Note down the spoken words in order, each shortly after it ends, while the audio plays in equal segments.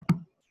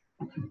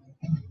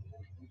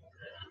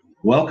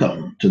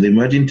Welcome to the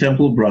Emerging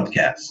Temple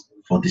broadcast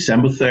for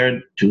December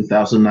 3rd,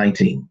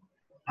 2019.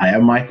 I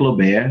am Michael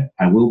Obear.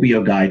 I will be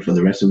your guide for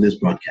the rest of this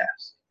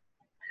broadcast.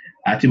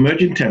 At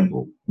Emerging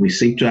Temple, we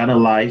seek to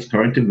analyze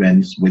current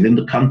events within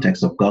the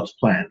context of God's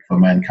plan for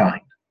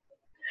mankind,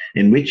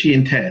 in which He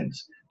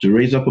intends to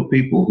raise up a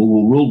people who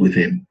will rule with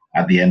Him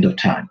at the end of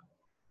time.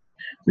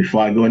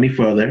 Before I go any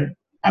further,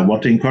 I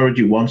want to encourage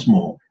you once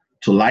more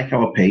to like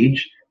our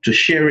page, to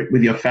share it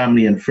with your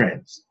family and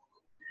friends.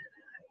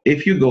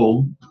 If you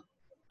go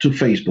to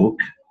Facebook,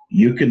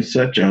 you can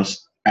search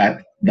us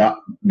at the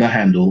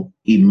handle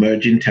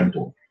Emerging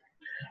Temple.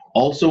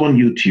 Also on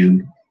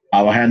YouTube,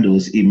 our handle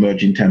is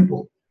Emerging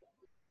Temple.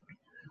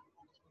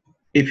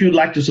 If you'd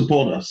like to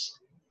support us,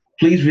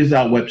 please visit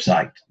our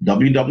website,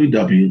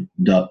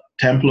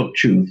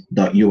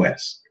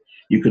 www.templeoftruth.us.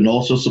 You can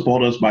also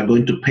support us by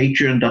going to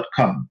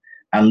patreon.com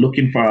and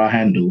looking for our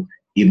handle,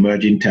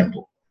 Emerging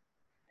Temple.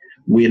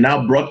 We are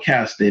now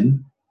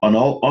broadcasting on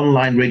all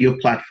online radio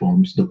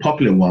platforms, the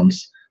popular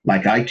ones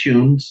like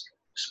iTunes,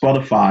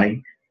 Spotify,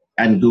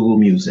 and Google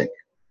Music.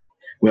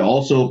 We're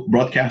also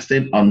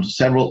broadcasting on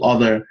several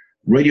other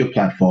radio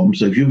platforms.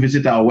 So if you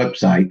visit our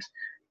website,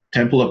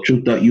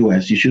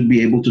 templeoftruth.us, you should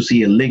be able to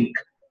see a link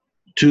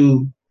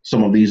to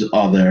some of these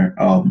other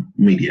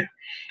media.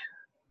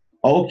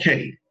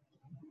 Okay.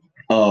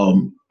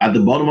 At the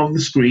bottom of the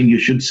screen, you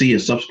should see a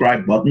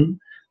subscribe button.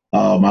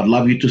 I'd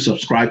love you to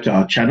subscribe to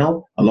our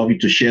channel. I'd love you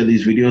to share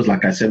these videos,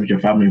 like I said, with your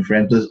family and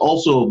friends. There's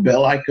also a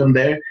bell icon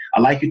there.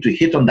 I'd like you to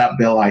hit on that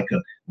bell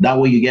icon. That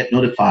way you get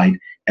notified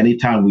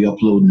anytime we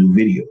upload new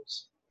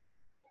videos.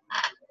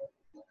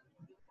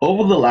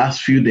 Over the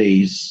last few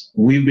days,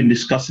 we've been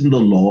discussing the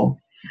law,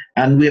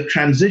 and we have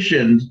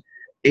transitioned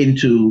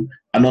into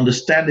an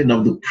understanding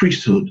of the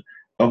priesthood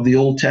of the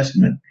Old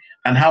Testament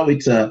and how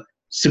it's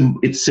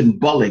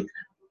symbolic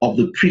of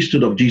the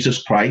priesthood of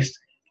Jesus Christ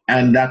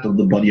and that of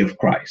the body of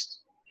Christ.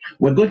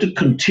 We're going to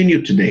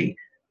continue today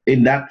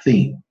in that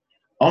theme,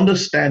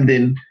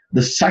 understanding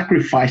the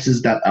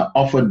sacrifices that are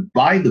offered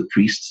by the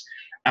priests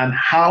and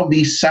how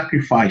these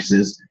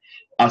sacrifices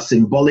are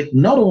symbolic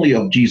not only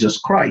of Jesus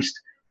Christ,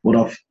 but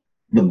of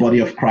the body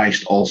of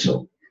Christ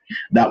also.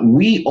 That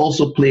we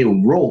also play a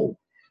role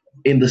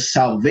in the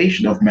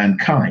salvation of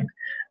mankind,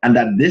 and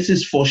that this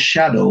is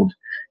foreshadowed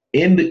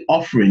in the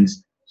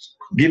offerings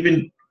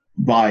given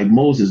by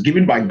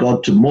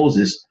God to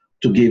Moses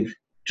to give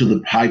to the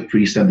high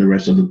priest and the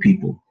rest of the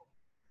people.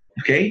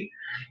 Okay,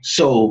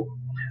 so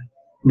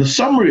the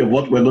summary of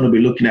what we're going to be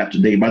looking at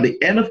today, by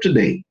the end of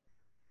today,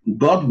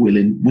 God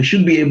willing, we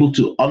should be able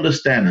to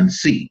understand and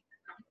see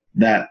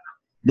that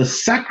the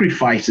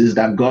sacrifices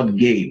that God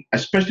gave,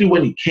 especially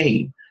when it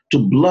came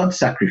to blood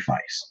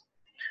sacrifice,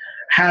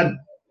 had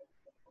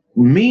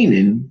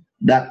meaning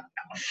that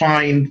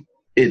find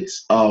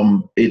its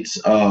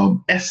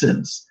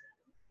essence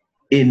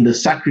in the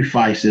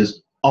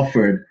sacrifices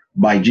offered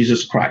by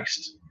Jesus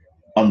Christ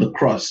on the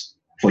cross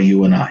for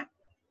you and I.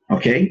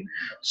 Okay,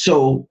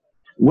 so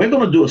we're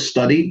going to do a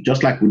study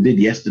just like we did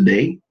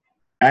yesterday,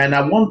 and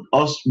I want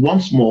us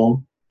once more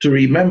to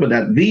remember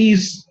that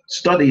these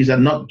studies are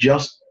not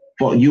just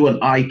for you and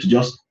I to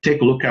just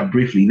take a look at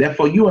briefly. They're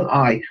for you and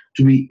I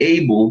to be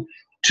able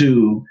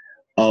to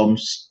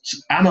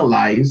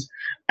analyze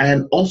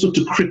and also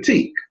to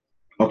critique.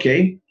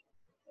 Okay,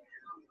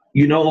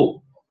 you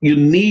know, you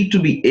need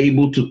to be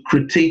able to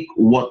critique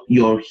what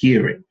you're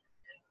hearing.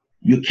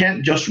 You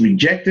can't just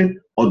reject it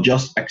or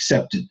just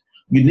accept it.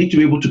 You need to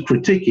be able to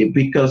critique it,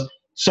 because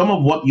some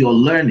of what you're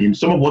learning,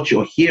 some of what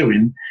you're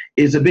hearing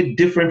is a bit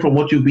different from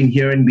what you've been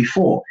hearing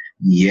before.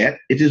 Yet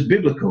it is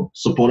biblical,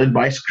 supported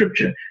by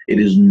scripture. It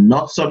is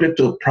not subject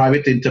to a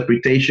private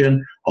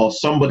interpretation or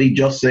somebody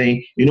just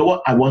saying, you know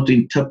what, I want to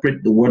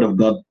interpret the word of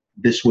God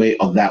this way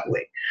or that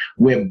way.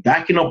 We're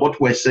backing up what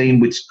we're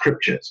saying with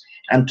scriptures.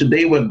 And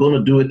today we're going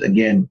to do it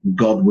again,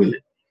 God willing.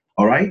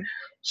 All right.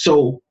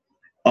 So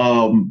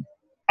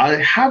I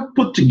have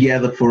put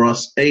together for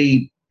us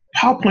a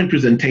PowerPoint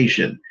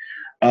presentation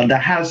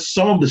that has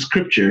some of the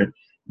scripture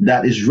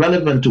that is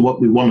relevant to what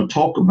we want to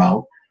talk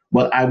about.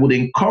 But I would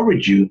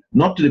encourage you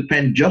not to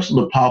depend just on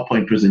the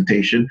PowerPoint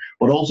presentation,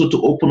 but also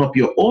to open up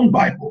your own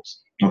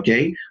Bibles,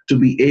 okay, to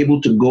be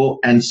able to go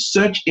and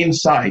search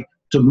inside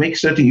to make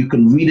certain you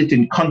can read it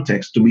in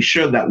context, to be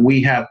sure that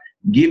we have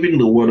given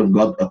the word of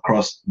God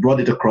across, brought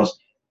it across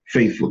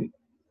faithfully.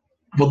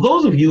 For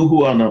those of you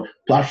who are on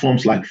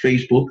platforms like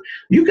Facebook,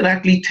 you can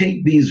actually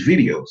take these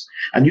videos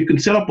and you can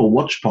set up a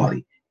watch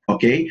party,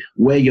 okay,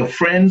 where your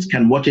friends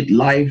can watch it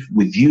live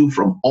with you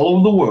from all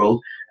over the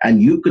world,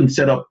 and you can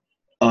set up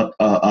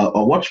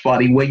a watch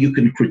party where you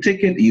can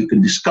critique it, you can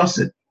discuss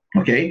it,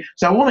 okay?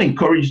 So I want to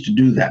encourage you to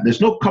do that.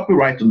 There's no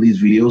copyright on these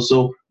videos,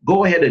 so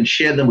go ahead and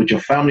share them with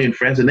your family and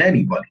friends and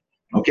anybody,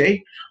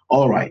 okay?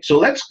 All right, so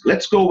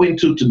let's go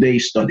into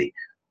today's study.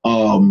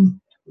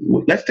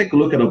 Let's take a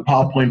look at a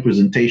PowerPoint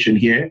presentation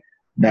here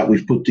that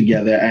we've put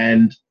together,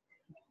 and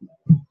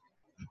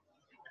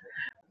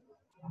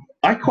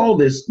I call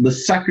this the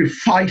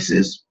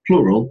sacrifices,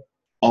 plural,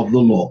 of the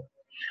law,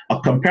 a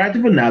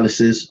comparative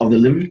analysis of the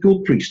Levitical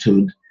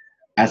priesthood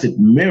as it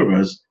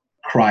mirrors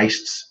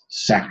Christ's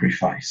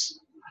sacrifice.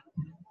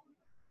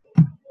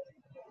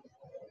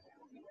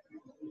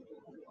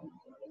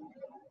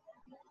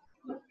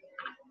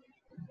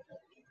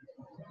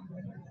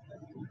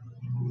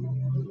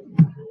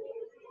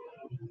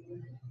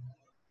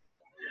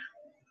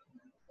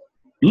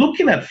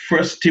 Looking at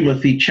 1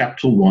 Timothy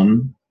chapter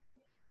 1,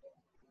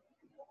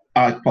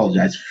 I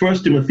apologize,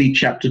 1 Timothy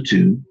chapter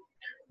 2,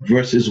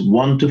 verses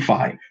 1 to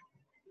 5,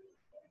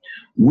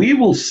 we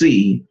will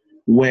see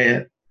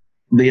where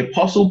the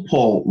Apostle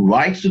Paul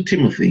writes to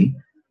Timothy,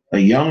 a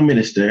young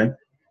minister,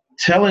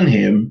 telling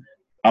him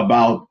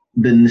about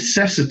the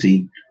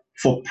necessity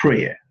for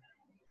prayer.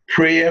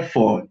 Prayer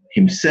for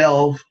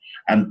himself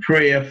and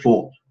prayer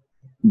for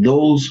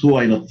those who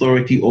are in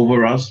authority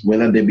over us,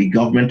 whether they be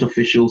government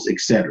officials,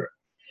 etc.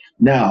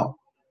 Now,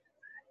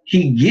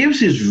 he gives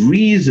his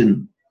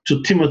reason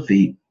to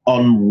Timothy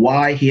on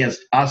why he has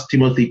asked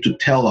Timothy to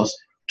tell us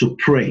to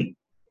pray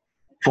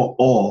for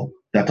all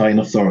that are in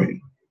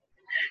authority.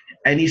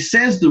 And he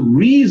says the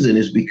reason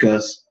is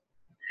because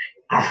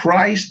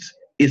Christ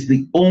is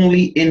the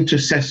only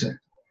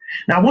intercessor.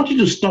 Now, I want you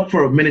to stop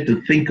for a minute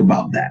and think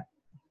about that.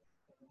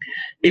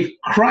 If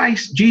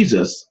Christ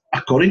Jesus,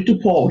 according to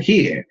Paul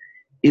here,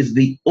 is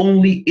the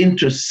only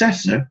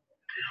intercessor,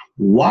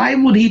 why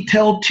would he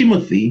tell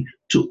Timothy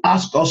to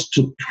ask us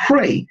to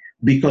pray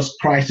because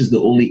Christ is the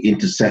only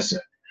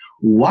intercessor?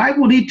 Why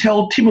would he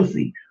tell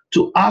Timothy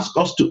to ask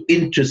us to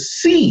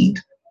intercede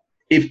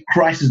if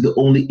Christ is the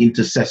only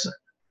intercessor?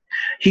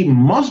 He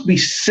must be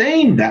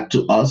saying that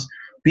to us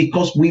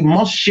because we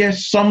must share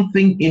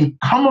something in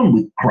common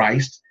with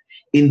Christ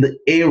in the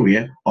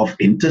area of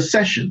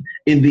intercession,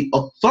 in the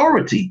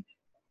authority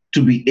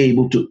to be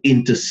able to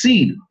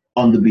intercede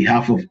on the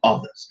behalf of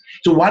others.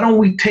 So why don't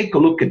we take a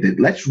look at it?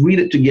 Let's read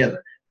it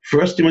together.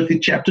 1 Timothy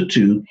chapter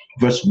 2,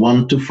 verse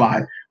 1 to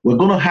 5. We're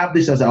going to have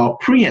this as our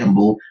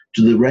preamble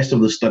to the rest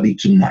of the study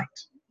tonight.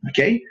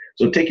 Okay?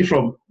 So take it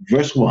from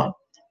verse 1.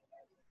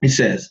 It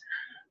says,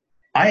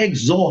 I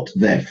exhort,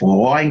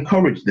 therefore, or I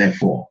encourage,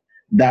 therefore,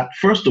 that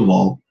first of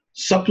all,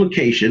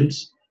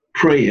 supplications,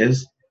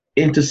 prayers,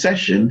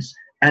 intercessions,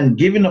 and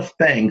giving of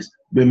thanks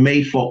be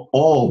made for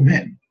all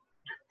men,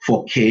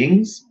 for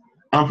kings,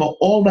 and for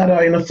all that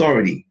are in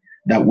authority,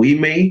 that we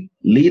may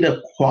lead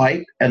a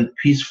quiet and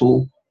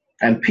peaceful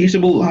and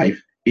peaceable life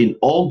in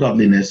all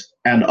godliness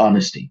and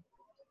honesty.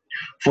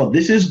 For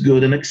this is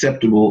good and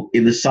acceptable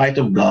in the sight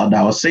of God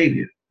our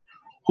Savior,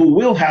 who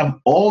will have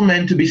all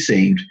men to be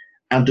saved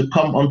and to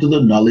come unto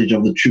the knowledge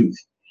of the truth.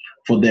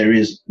 For there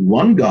is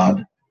one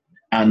God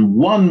and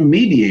one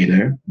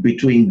mediator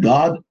between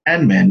God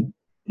and men,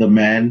 the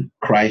man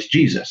Christ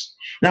Jesus.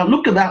 Now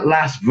look at that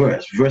last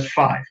verse, verse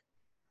 5.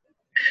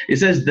 It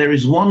says there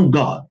is one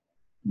God.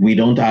 We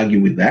don't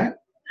argue with that.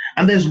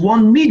 And there's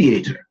one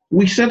mediator.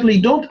 We certainly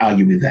don't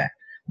argue with that.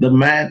 The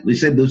man, they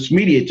said this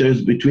mediator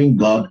is between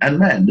God and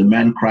man, the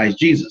man Christ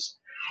Jesus.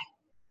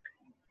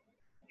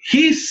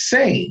 He's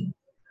saying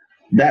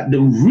that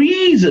the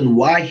reason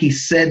why he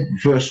said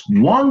verse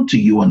 1 to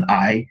you and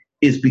I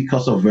is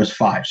because of verse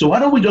 5. So why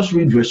don't we just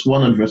read verse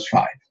 1 and verse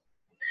 5?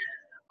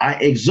 I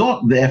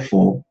exhort,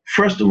 therefore,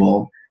 first of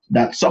all,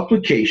 that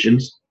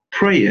supplications,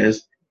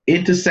 prayers,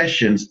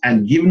 intercessions,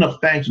 and giving of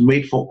thanks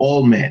made for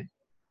all men.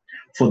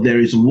 For there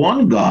is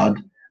one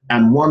God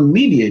and one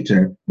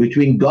mediator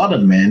between God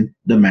and men,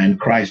 the man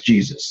Christ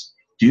Jesus.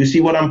 Do you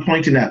see what I'm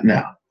pointing at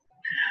now?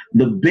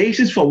 The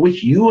basis for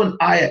which you and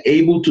I are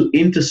able to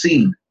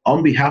intercede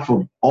on behalf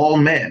of all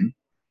men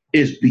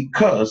is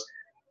because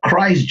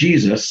Christ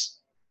Jesus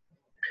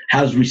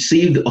has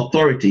received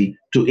authority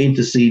to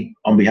intercede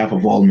on behalf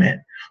of all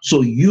men.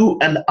 So you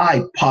and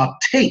I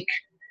partake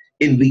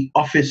in the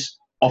office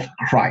of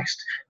Christ,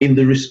 in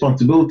the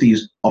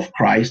responsibilities of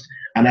Christ.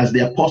 And as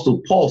the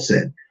Apostle Paul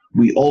said,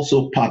 we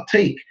also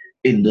partake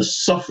in the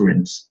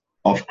sufferings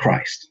of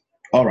Christ.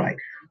 All right,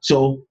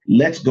 so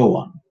let's go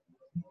on.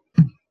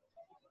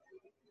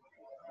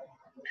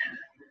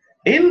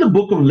 In the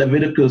book of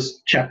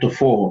Leviticus chapter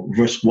 4,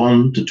 verse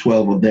 1 to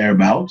 12 or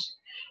thereabouts,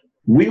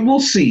 we will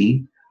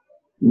see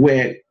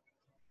where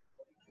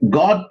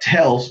God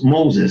tells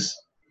Moses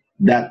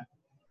that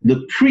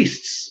the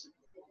priests,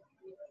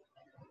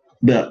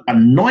 the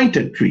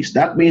anointed priest,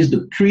 that means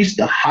the priest,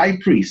 the high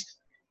priest,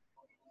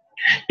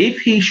 if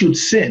he should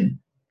sin,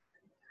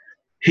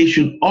 he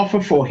should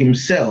offer for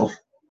himself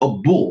a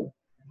bull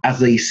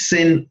as a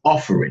sin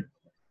offering.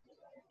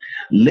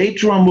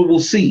 Later on, we will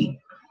see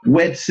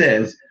where it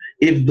says,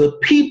 if the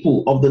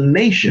people of the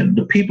nation,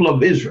 the people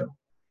of Israel,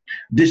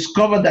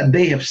 discover that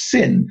they have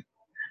sinned,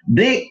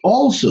 they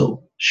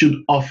also should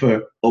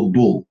offer a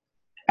bull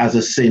as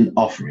a sin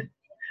offering.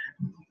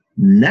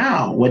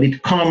 Now, when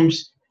it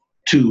comes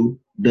to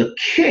the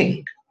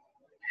king,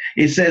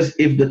 it says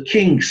if the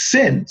king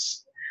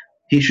sins,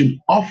 he should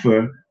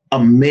offer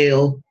a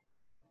male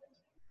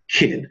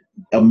kid,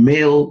 a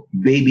male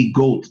baby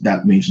goat.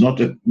 That means not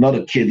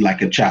a kid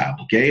like a child,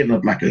 okay,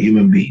 not like a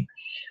human being,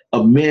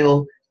 a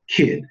male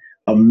kid,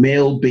 a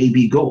male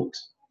baby goat.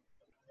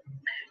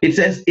 It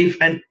says if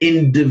an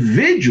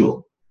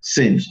individual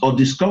sins or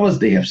discovers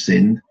they have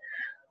sinned,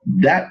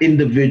 that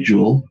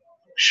individual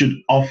should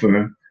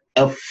offer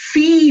a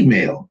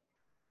female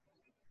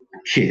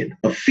kid,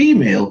 a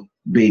female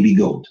baby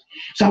goat.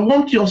 So I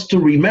want us to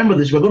remember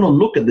this. We're going to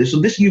look at this. So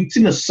this, you've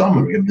seen a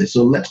summary of this.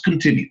 So let's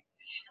continue.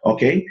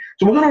 Okay.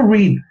 So we're going to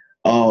read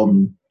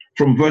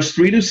from verse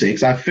 3 to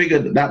 6. I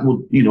figured that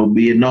would,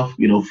 be enough,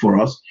 for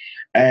us.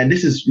 And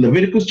this is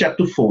Leviticus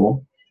chapter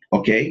 4.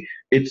 Okay.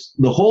 It's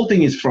the whole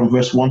thing is from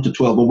verse 1 to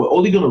 12, but we're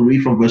only going to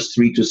read from verse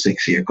 3 to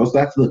 6 here, because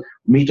that's the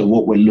meat of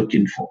what we're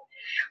looking for.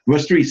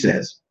 Verse 3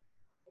 says,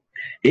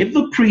 if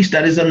the priest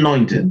that is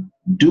anointed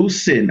do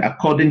sin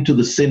according to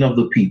the sin of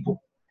the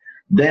people,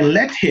 then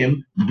let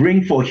him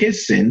bring for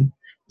his sin,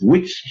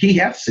 which he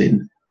hath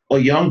sinned, a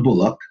young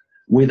bullock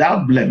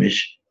without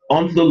blemish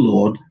unto the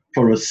Lord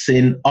for a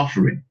sin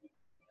offering.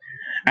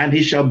 And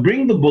he shall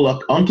bring the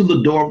bullock unto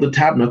the door of the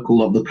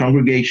tabernacle of the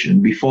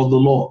congregation before the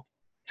Lord,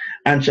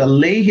 and shall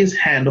lay his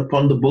hand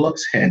upon the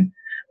bullock's head,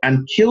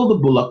 and kill the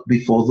bullock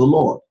before the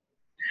Lord.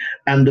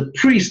 And the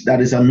priest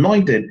that is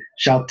anointed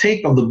shall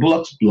take of the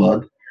bullock's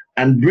blood,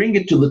 and bring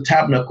it to the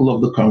tabernacle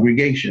of the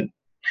congregation.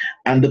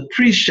 And the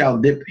priest shall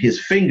dip his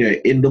finger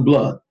in the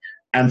blood,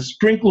 and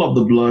sprinkle of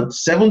the blood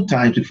 7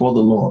 times before the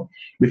Lord,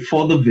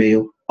 before the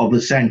veil of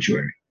the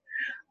sanctuary.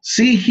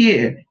 See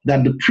here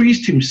that the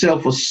priest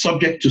himself was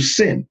subject to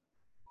sin,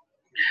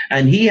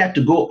 and he had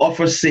to go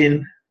offer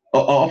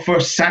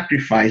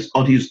sacrifice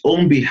on his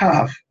own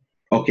behalf,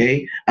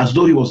 okay, as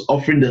though he was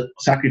offering the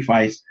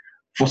sacrifice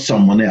for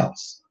someone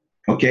else.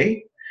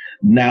 Okay,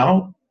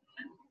 now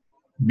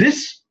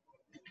this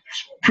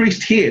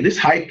priest here, this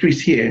high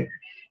priest here,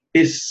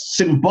 is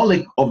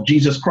symbolic of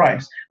Jesus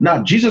Christ.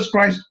 Now, Jesus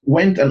Christ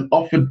went and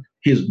offered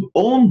his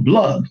own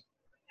blood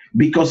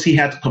because he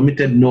had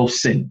committed no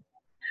sin.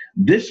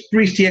 This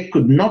priest here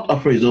could not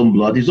offer his own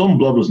blood. His own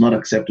blood was not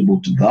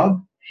acceptable to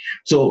God.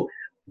 So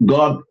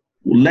God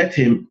let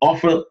him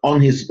offer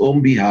on his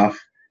own behalf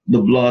the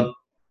blood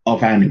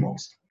of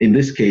animals, in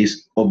this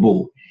case, a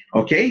bull.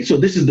 Okay, so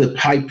this is the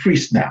high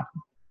priest now.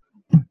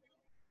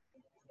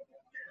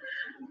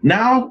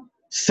 Now,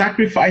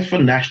 sacrifice for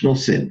national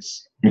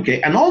sins.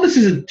 Okay, and all this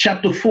is in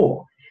chapter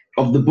 4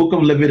 of the book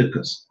of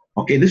Leviticus.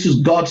 Okay, this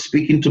is God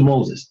speaking to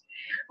Moses.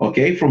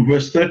 Okay, from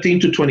verse 13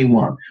 to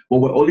 21. But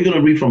we're only going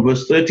to read from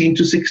verse 13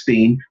 to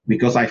 16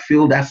 because I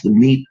feel that's the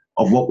meat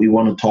of what we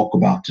want to talk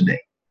about today.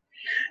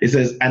 It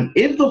says, and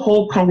if the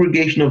whole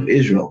congregation of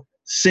Israel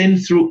sin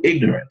through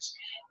ignorance,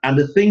 and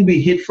the thing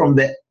be hid from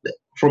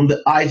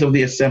the eyes of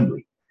the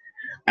assembly,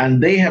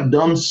 and they have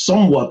done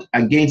somewhat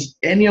against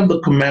any of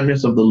the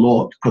commandments of the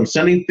Lord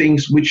concerning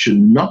things which should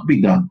not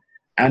be done,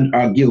 and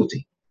are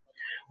guilty,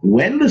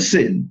 when the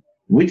sin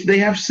which they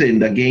have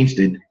sinned against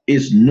it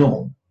is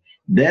known,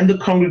 then the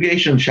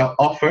congregation shall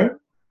offer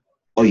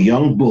a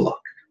young bullock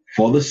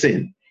for the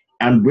sin,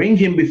 and bring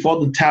him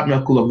before the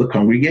tabernacle of the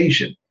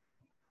congregation.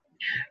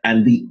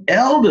 And the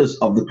elders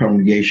of the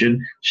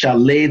congregation shall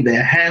lay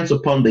their hands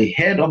upon the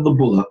head of the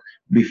bullock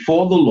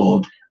before the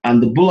Lord,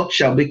 and the bullock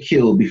shall be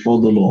killed before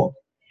the Lord.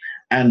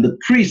 And the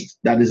priest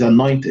that is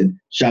anointed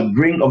shall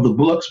bring of the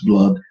bullock's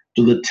blood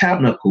to the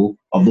tabernacle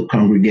of the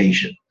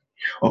congregation.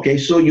 Okay,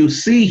 so you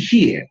see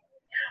here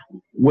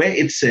where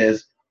it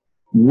says,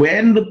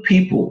 when the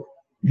people,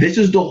 this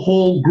is the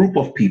whole group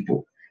of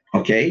people,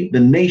 okay, the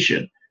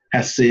nation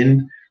has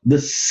sinned, the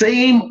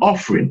same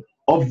offering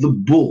of the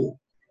bull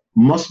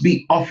must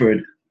be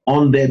offered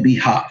on their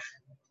behalf.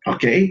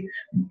 Okay,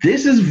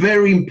 this is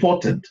very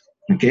important.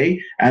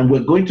 Okay, and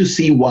we're going to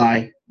see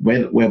why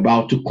when we're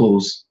about to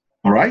close.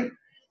 All right.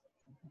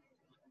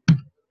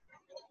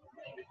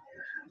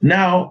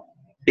 Now,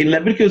 in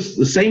Leviticus,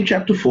 the same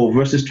chapter 4,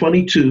 verses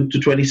 22 to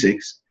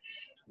 26,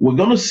 we're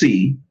going to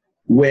see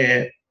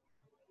where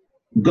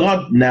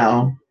God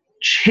now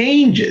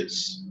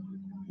changes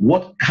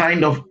what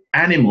kind of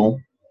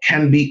animal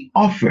can be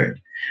offered.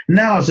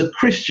 Now, as a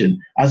Christian,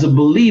 as a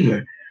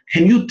believer,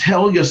 can you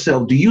tell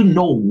yourself, do you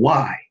know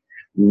why?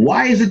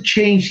 Why is it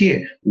changed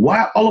here?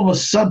 Why all of a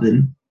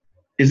sudden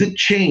is it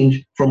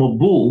changed from a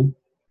bull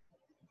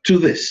to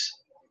this,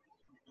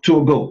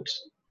 to a goat?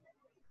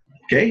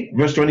 Okay,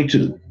 verse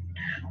 22.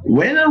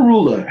 When a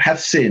ruler hath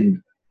sinned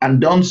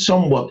and done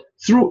somewhat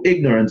through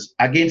ignorance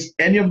against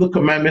any of the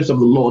commandments of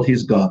the Lord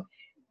his God,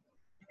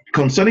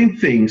 concerning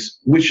things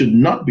which should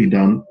not be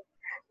done,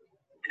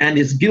 and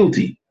is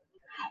guilty,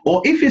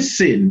 or if his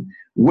sin,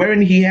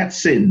 wherein he hath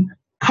sinned,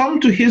 come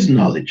to his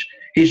knowledge,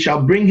 he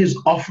shall bring his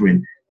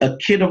offering, a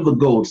kid of the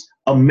goats,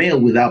 a male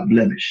without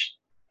blemish.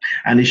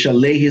 And he shall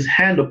lay his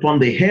hand upon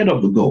the head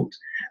of the goat,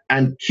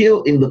 and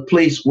kill in the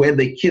place where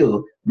they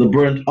kill the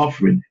burnt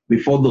offering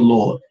before the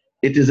Lord.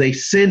 It is a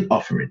sin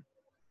offering.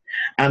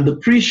 And the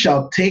priest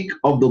shall take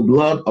of the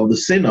blood of the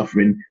sin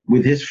offering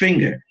with his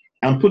finger,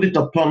 and put it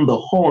upon the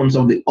horns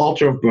of the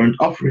altar of burnt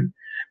offering,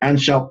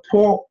 and shall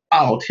pour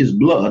out his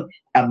blood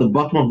at the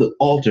bottom of the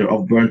altar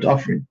of burnt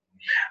offering.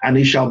 And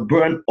he shall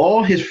burn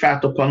all his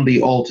fat upon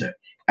the altar,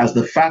 as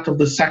the fat of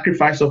the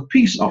sacrifice of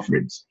peace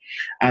offerings.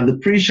 And the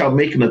priest shall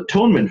make an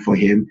atonement for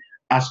him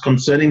as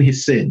concerning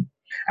his sin,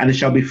 and it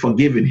shall be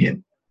forgiven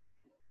him.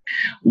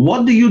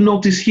 What do you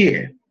notice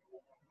here?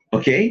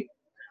 Okay,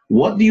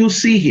 what do you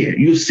see here?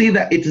 You see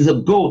that it is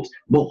a goat,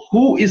 but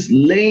who is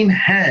laying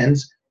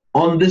hands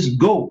on this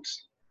goat?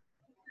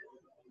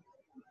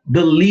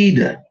 The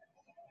leader,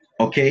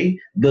 okay,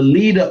 the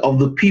leader of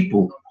the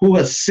people who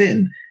has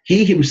sinned.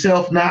 He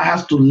himself now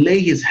has to lay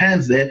his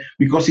hands there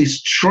because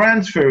he's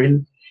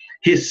transferring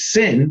his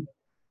sin,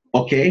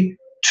 okay,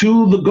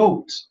 to the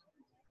goat.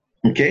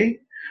 Okay,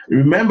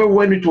 remember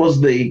when it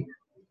was the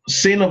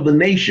sin of the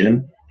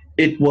nation,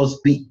 it was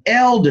the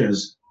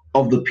elders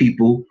of the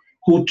people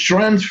who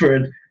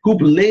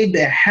laid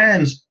their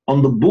hands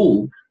on the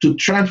bull to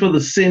transfer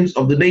the sins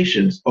of the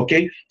nations.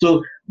 Okay,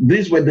 so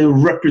these were the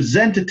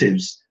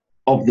representatives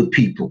of the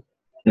people.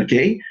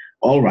 Okay,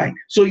 all right.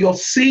 So you're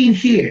seeing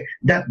here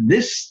that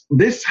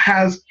this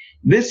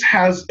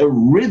has a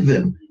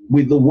rhythm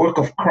with the work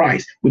of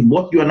Christ, with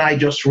what you and I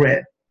just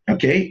read.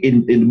 Okay,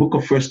 in the book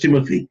of First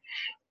Timothy,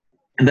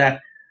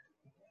 that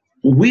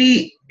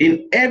we,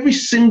 in every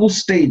single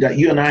stage that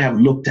you and I have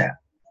looked at,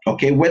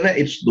 okay, whether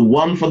it's the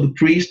one for the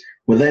priest,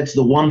 whether it's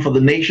the one for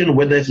the nation,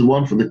 whether it's the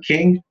one for the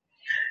king,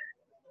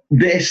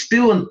 there's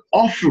still an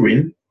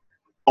offering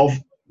of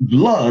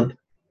blood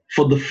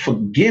for the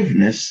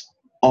forgiveness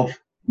of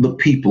the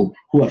people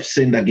who have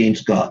sinned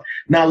against God.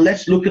 Now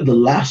let's look at the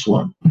last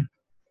one.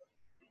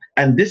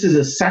 And this is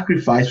a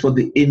sacrifice for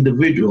the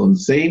individual. And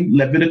same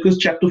Leviticus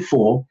chapter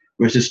 4,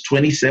 verses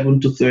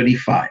 27 to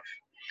 35.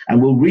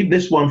 And we'll read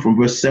this one from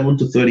verse 7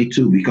 to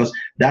 32, because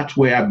that's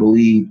where I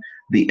believe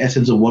the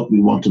essence of what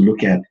we want to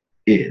look at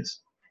is.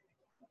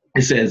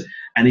 It says,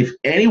 and if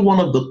any one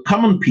of the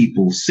common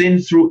people sin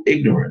through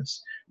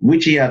ignorance,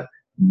 which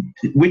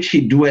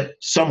he doeth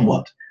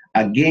somewhat,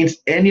 against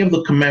any of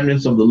the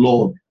commandments of the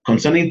Lord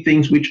concerning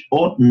things which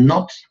ought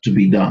not to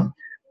be done,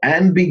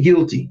 and be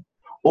guilty,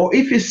 or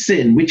if his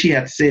sin which he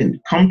had sinned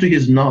come to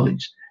his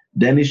knowledge,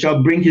 then he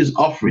shall bring his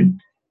offering,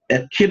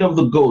 a kid of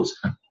the goats,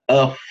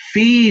 a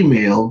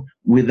female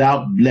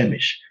without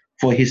blemish,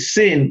 for his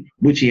sin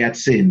which he had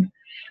sinned.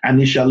 And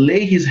he shall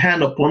lay his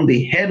hand upon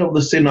the head of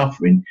the sin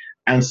offering,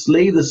 and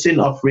slay the sin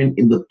offering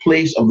in the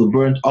place of the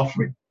burnt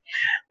offering.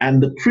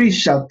 And the priest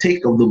shall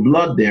take of the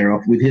blood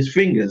thereof with his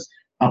fingers,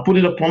 and put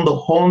it upon the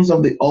horns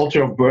of the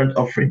altar of burnt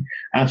offering,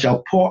 and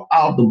shall pour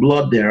out the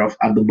blood thereof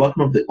at the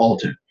bottom of the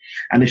altar.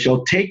 And it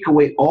shall take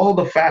away all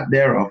the fat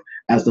thereof,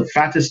 as the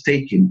fat is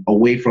taken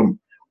away from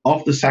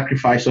off the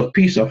sacrifice of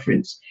peace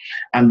offerings.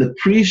 And the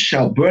priest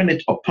shall burn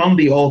it upon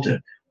the altar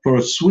for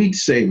a sweet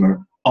savor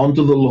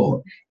unto the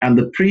Lord. And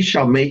the priest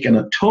shall make an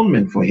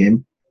atonement for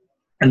him,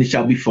 and it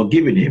shall be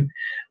forgiven him.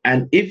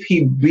 And if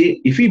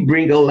he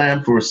bring a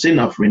lamb for a sin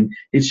offering,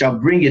 it shall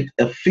bring it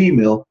a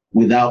female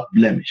without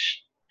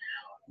blemish.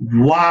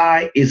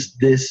 Why is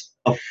this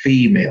a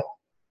female?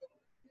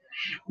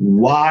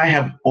 Why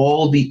have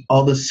all the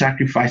other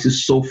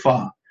sacrifices so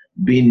far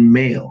been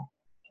male,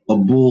 a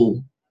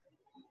bull?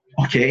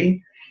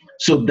 Okay,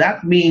 so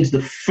that means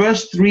the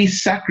first three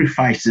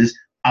sacrifices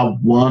are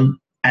one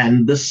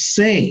and the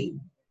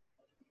same.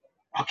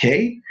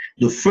 Okay,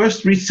 the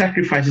first three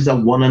sacrifices are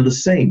one and the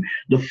same.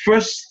 The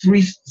first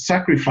three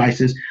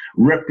sacrifices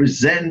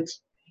represent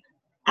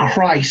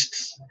Christ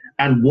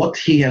and what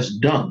he has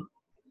done.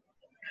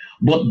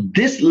 But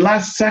this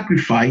last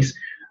sacrifice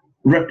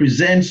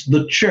represents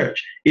the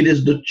church. It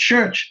is the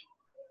church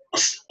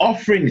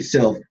offering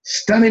itself,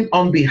 standing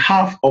on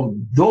behalf of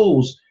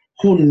those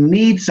who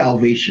need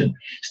salvation,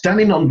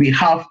 standing on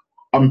behalf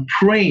and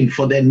praying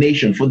for their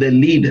nation, for their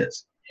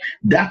leaders.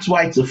 That's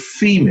why it's a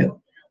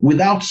female,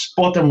 without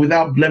spot and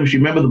without blemish.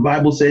 Remember, the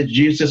Bible says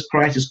Jesus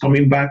Christ is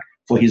coming back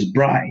for his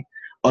bride,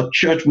 a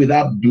church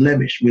without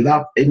blemish,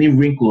 without any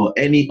wrinkle or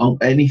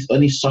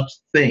any such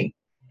thing.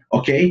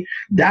 Okay,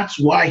 that's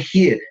why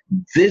here,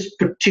 this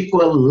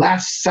particular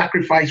last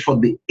sacrifice for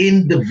the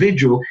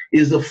individual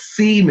is a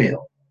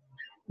female.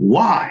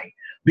 Why?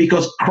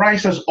 Because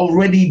Christ has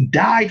already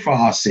died for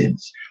our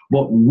sins,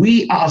 but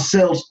we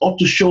ourselves ought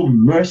to show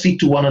mercy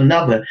to one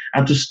another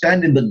and to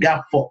stand in the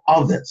gap for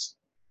others.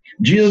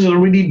 Jesus has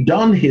already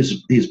done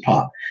his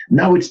part.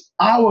 Now it's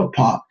our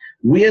part.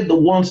 We're the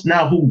ones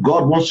now who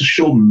God wants to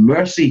show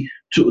mercy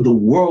to the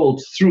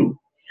world through.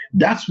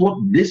 That's what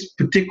this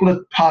particular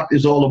part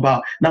is all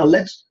about. Now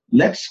let's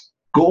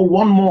go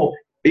one more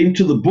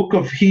into the book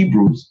of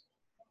Hebrews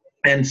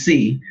and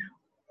see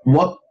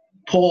what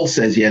Paul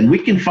says here. And we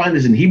can find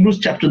this in Hebrews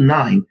chapter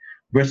 9,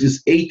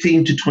 verses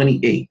 18 to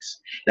 28.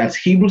 That's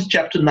Hebrews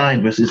chapter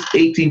 9, verses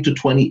 18 to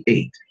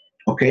 28.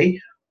 Okay?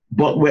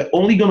 But we're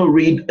only going to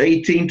read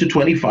 18 to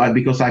 25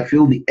 because I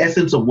feel the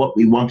essence of what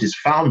we want is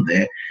found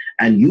there.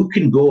 And you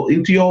can go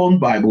into your own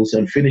Bibles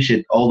and finish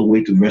it all the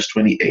way to verse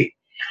 28.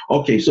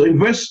 Okay, so in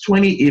verse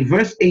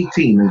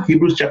 18 in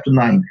Hebrews chapter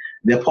 9,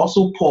 the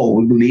Apostle Paul,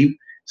 we believe,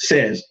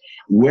 says,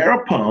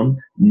 whereupon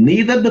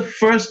neither the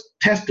first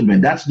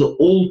testament, that's the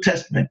Old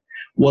Testament,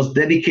 was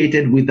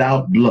dedicated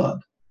without blood.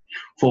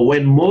 For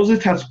when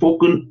Moses had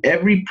spoken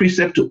every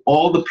precept to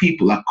all the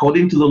people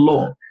according to the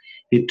law,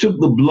 he took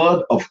the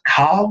blood of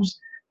calves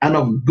and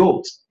of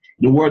goats.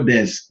 The word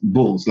there's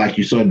bulls, like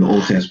you saw in the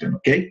Old Testament,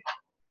 okay?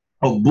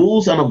 of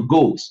bulls and of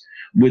goats,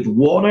 with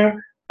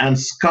water and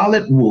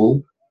scarlet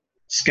wool,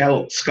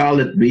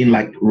 scarlet being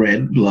like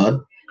red blood,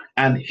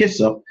 and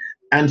hyssop,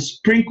 and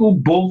sprinkle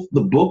both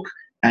the book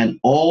and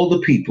all the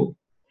people,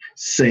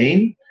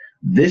 saying,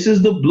 This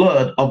is the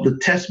blood of the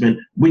testament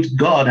which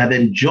God hath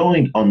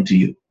enjoined unto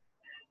you.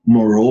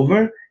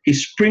 Moreover, he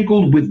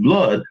sprinkled with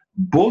blood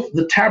both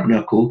the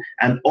tabernacle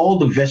and all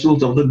the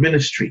vessels of the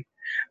ministry.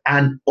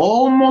 And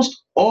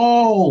almost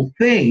all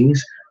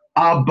things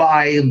are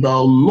by the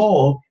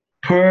law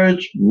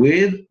purged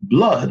with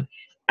blood,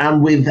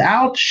 and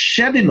without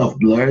shedding of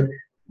blood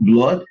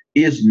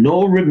is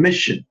no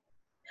remission.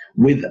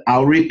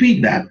 I'll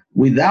repeat that.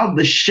 Without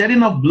the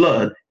shedding of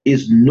blood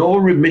is no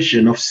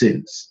remission of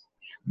sins.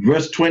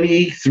 Verse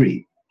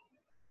 23.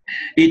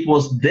 It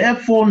was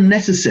therefore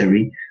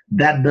necessary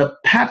that the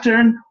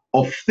pattern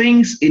of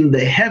things in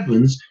the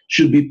heavens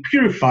should be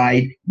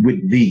purified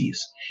with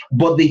these,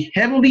 but the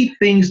heavenly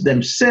things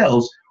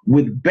themselves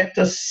with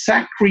better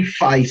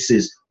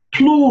sacrifices,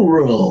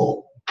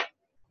 plural,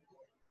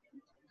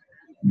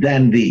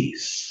 than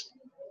these.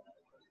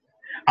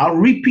 I'll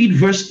repeat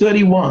verse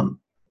 31.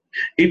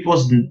 It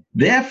was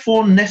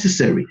therefore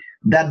necessary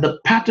that the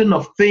pattern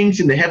of things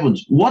in the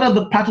heavens. What are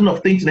the pattern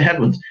of things in the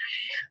heavens?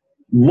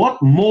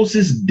 What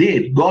Moses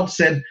did, God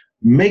said,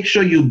 make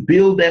sure you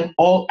build them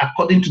all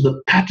according to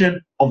the pattern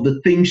of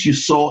the things you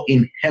saw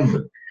in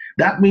heaven.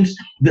 That means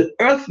the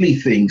earthly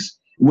things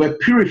were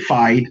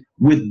purified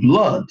with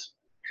blood,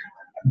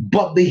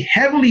 but the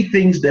heavenly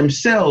things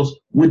themselves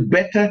with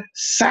better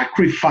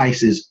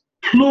sacrifices,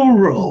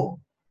 plural.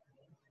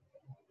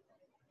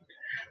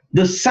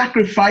 The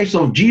sacrifice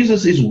of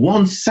Jesus is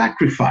one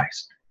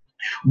sacrifice,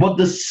 but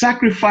the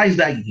sacrifice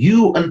that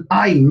you and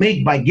I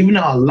make by giving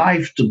our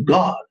life to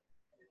God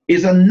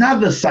is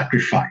another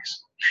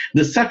sacrifice.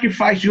 The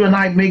sacrifice you and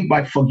I make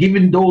by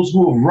forgiving those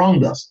who have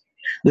wronged us,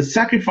 the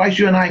sacrifice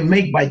you and I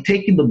make by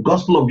taking the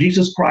gospel of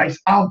Jesus Christ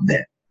out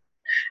there,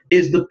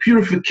 is the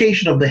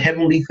purification of the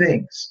heavenly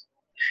things,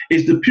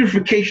 is the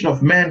purification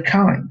of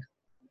mankind.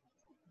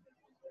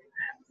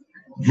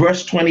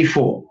 Verse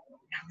 24.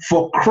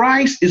 For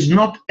Christ is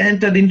not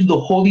entered into the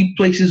holy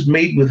places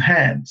made with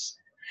hands,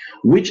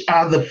 which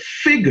are the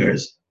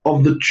figures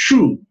of the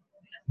true,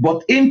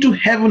 but into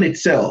heaven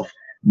itself,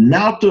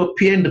 now to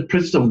appear in the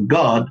presence of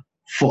God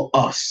for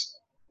us.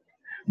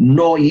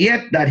 Nor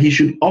yet that he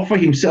should offer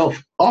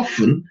himself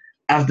often,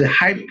 as the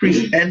high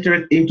priest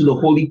entered into the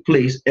holy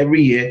place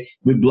every year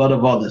with blood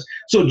of others.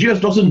 So Jesus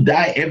doesn't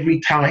die every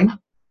time.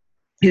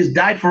 He's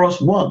died for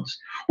us once.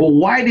 Well,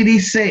 why did he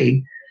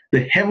say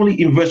the heavenly,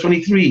 in verse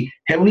 23,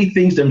 heavenly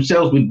things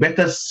themselves with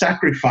better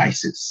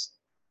sacrifices,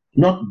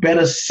 not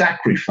better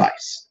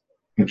sacrifice?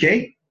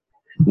 Okay?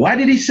 Why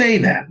did he say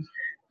that?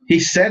 He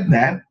said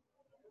that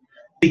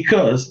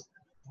because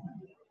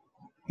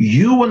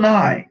you and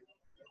I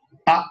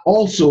are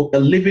also a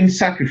living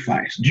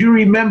sacrifice. Do you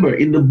remember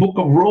in the book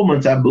of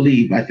Romans, I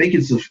believe, I think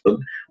it's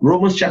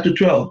Romans chapter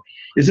 12,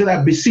 it said,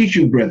 I beseech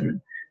you,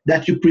 brethren,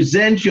 that you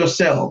present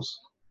yourselves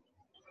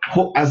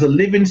as a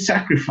living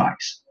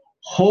sacrifice,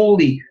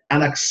 holy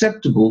and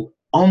acceptable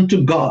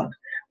unto God,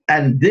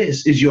 and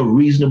this is your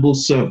reasonable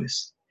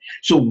service.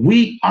 So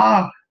we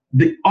are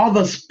the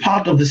other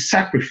part of the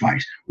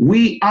sacrifice.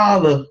 We are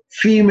the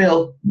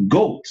female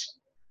goat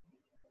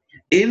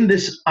in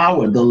this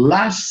hour, the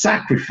last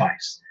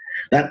sacrifice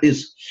that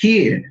is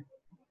here,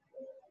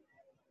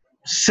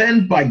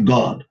 sent by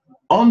God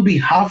on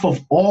behalf of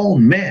all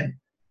men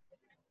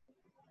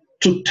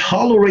to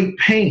tolerate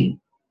pain,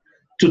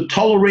 to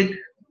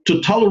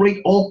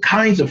tolerate all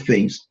kinds of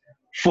things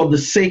for the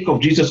sake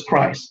of Jesus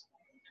Christ.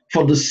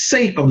 For the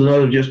sake of the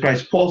knowledge of Jesus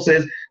Christ, Paul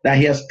says that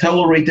he has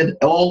tolerated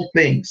all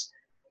things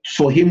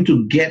for him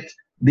to get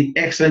the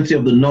excellency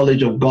of the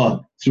knowledge of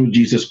God through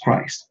Jesus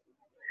Christ.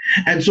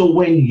 And so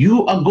when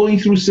you are going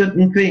through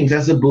certain things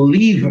as a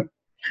believer,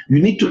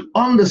 you need to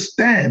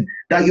understand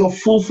that you're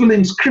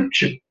fulfilling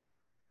scripture.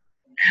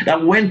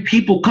 That when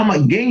people come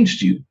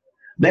against you,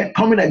 they're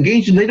coming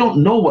against you, they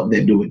don't know what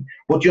they're doing,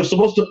 but you're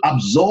supposed to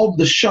absorb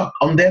the shock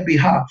on their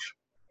behalf.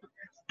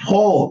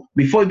 Paul,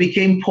 before he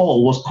became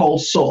Paul, was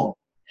called Saul.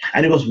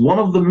 And he was one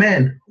of the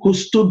men who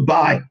stood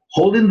by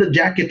holding the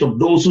jacket of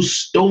those who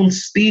stoned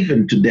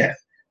Stephen to death,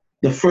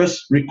 the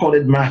first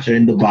recorded matter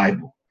in the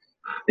Bible,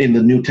 in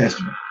the New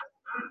Testament.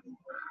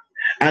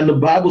 And the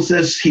Bible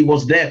says he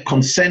was there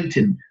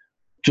consenting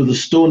to the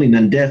stoning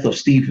and death of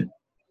Stephen.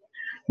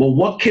 But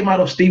what came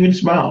out of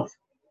Stephen's mouth?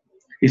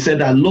 He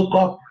said, I look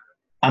up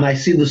and I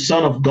see the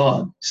Son of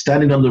God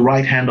standing on the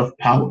right hand of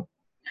power.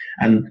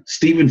 And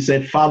Stephen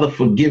said, Father,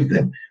 forgive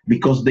them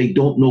because they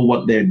don't know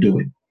what they're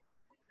doing.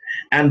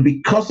 And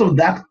because of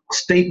that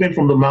statement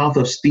from the mouth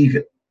of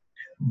Stephen,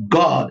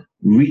 God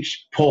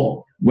reached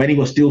Paul when he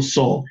was still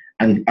Saul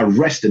and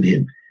arrested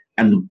him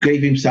and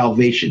gave him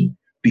salvation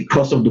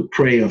because of the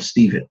prayer of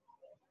Stephen.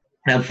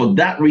 And for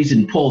that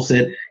reason, Paul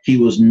said he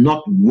was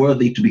not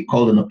worthy to be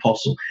called an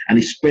apostle. And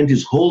he spent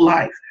his whole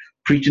life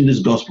preaching this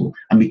gospel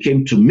and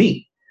became, to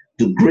me,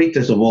 the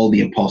greatest of all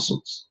the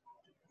apostles.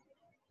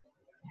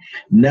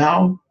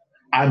 Now,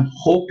 I'm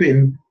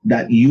hoping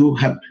that you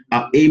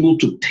are able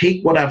to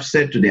take what I've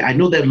said today. I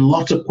know there are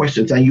lots of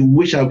questions, and you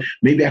wish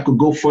maybe I could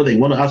go further. You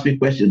want to ask me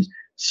questions?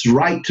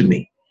 Write to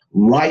me.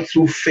 Write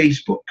through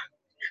Facebook.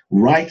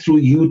 Write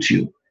through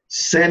YouTube.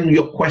 Send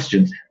your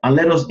questions, and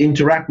let us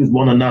interact with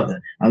one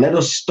another, and let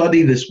us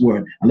study this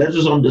word, and let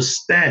us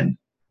understand.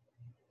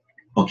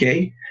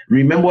 Okay?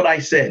 Remember what I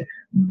said.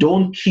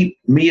 Don't keep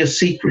me a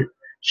secret.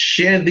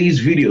 Share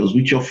these videos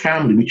with your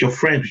family, with your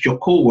friends, with your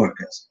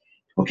co-workers.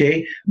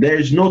 Okay?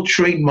 There's no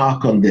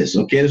trademark on this.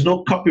 Okay? There's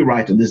no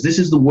copyright on this. This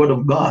is the word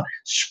of God.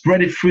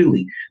 Spread it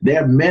freely.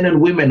 There are men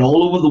and women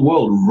all over the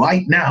world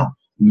right now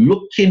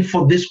looking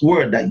for this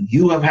word that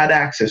you have had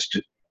access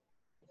to.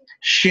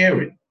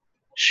 Share it.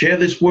 Share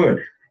this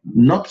word.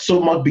 Not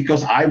so much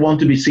because I want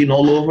to be seen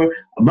all over.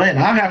 Man,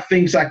 I have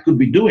things I could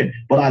be doing,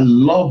 but I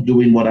love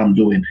doing what I'm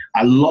doing.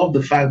 I love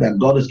the fact that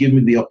God has given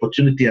me the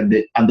opportunity and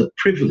the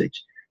privilege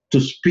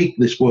to speak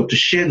this word, to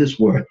share this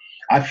word.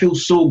 I feel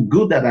so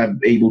good that I'm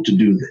able to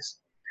do this.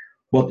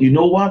 But you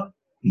know what?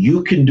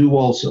 You can do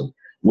also.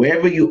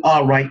 Wherever you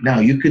are right now,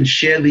 you can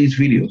share these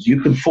videos.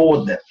 You can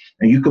forward them,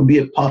 and you can be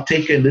a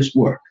partaker in this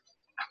work.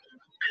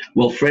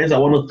 Well, friends, I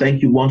want to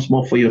thank you once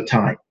more for your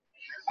time.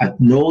 I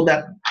know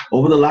that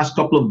over the last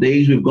couple of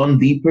days, we've gone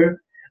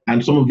deeper,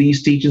 and some of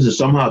these teachings are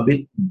somehow a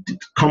bit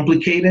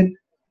complicated.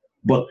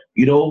 But,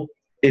 you know,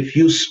 if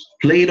you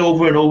play it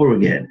over and over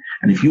again,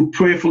 and if you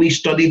prayerfully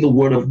study the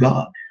Word of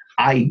God,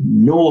 I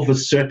know of a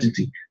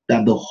certainty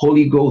that the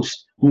Holy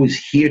Ghost, who is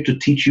here to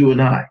teach you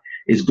and I,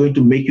 is going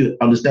to make you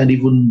understand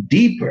even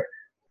deeper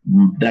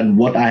than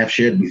what I have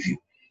shared with you.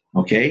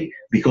 Okay?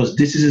 Because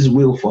this is His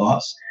will for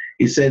us.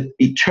 He said,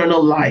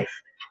 eternal life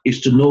is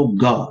to know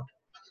God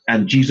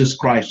and Jesus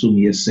Christ whom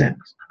He has sent.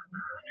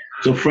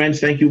 So friends,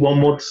 thank you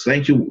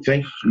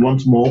thanks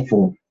once more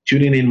for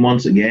tuning in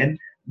once again.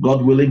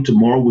 God willing,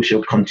 tomorrow we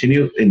shall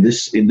continue in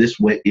this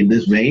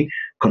vein,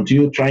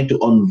 continue trying to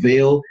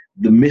unveil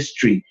the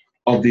mystery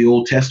of the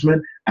Old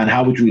Testament and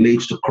how it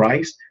relates to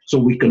Christ, so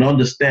we can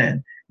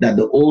understand that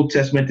the Old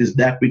Testament is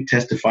that which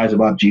testifies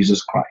about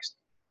Jesus Christ.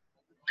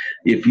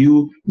 If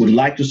you would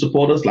like to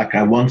support us, like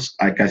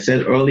I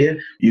said earlier,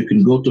 you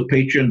can go to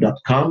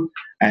patreon.com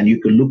and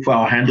you can look for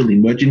our handle,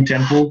 Emerging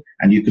Temple,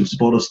 and you can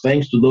support us.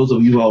 Thanks to those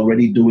of you who are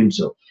already doing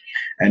so.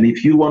 And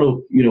if you want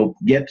to,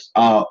 get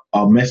our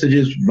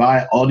messages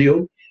via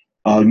audio,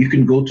 you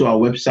can go to our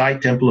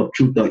website,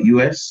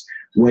 templeoftruth.us,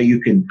 where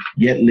you can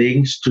get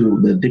links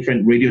to the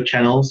different radio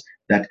channels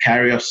that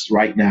carry us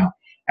right now.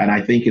 And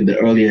I think in the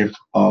earlier,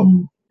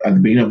 at the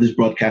beginning of this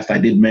broadcast, I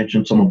did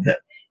mention some of them.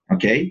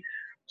 Okay.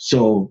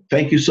 So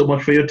thank you so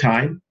much for your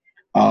time.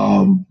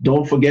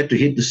 Don't forget to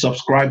hit the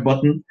subscribe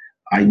button.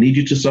 I need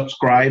you to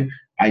subscribe.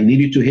 I need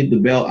you to hit the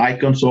bell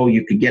icon so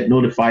you can get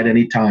notified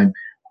anytime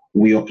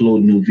we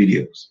upload new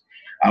videos.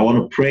 I want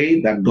to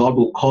pray that God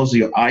will cause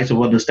your eyes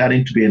of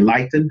understanding to be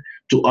enlightened,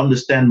 to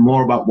understand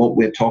more about what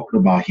we're talking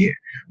about here,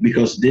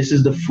 because this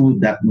is the food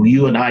that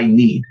you and I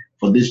need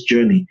for this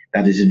journey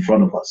that is in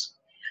front of us.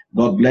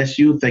 God bless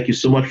you. Thank you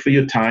so much for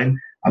your time.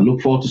 I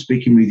look forward to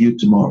speaking with you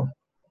tomorrow.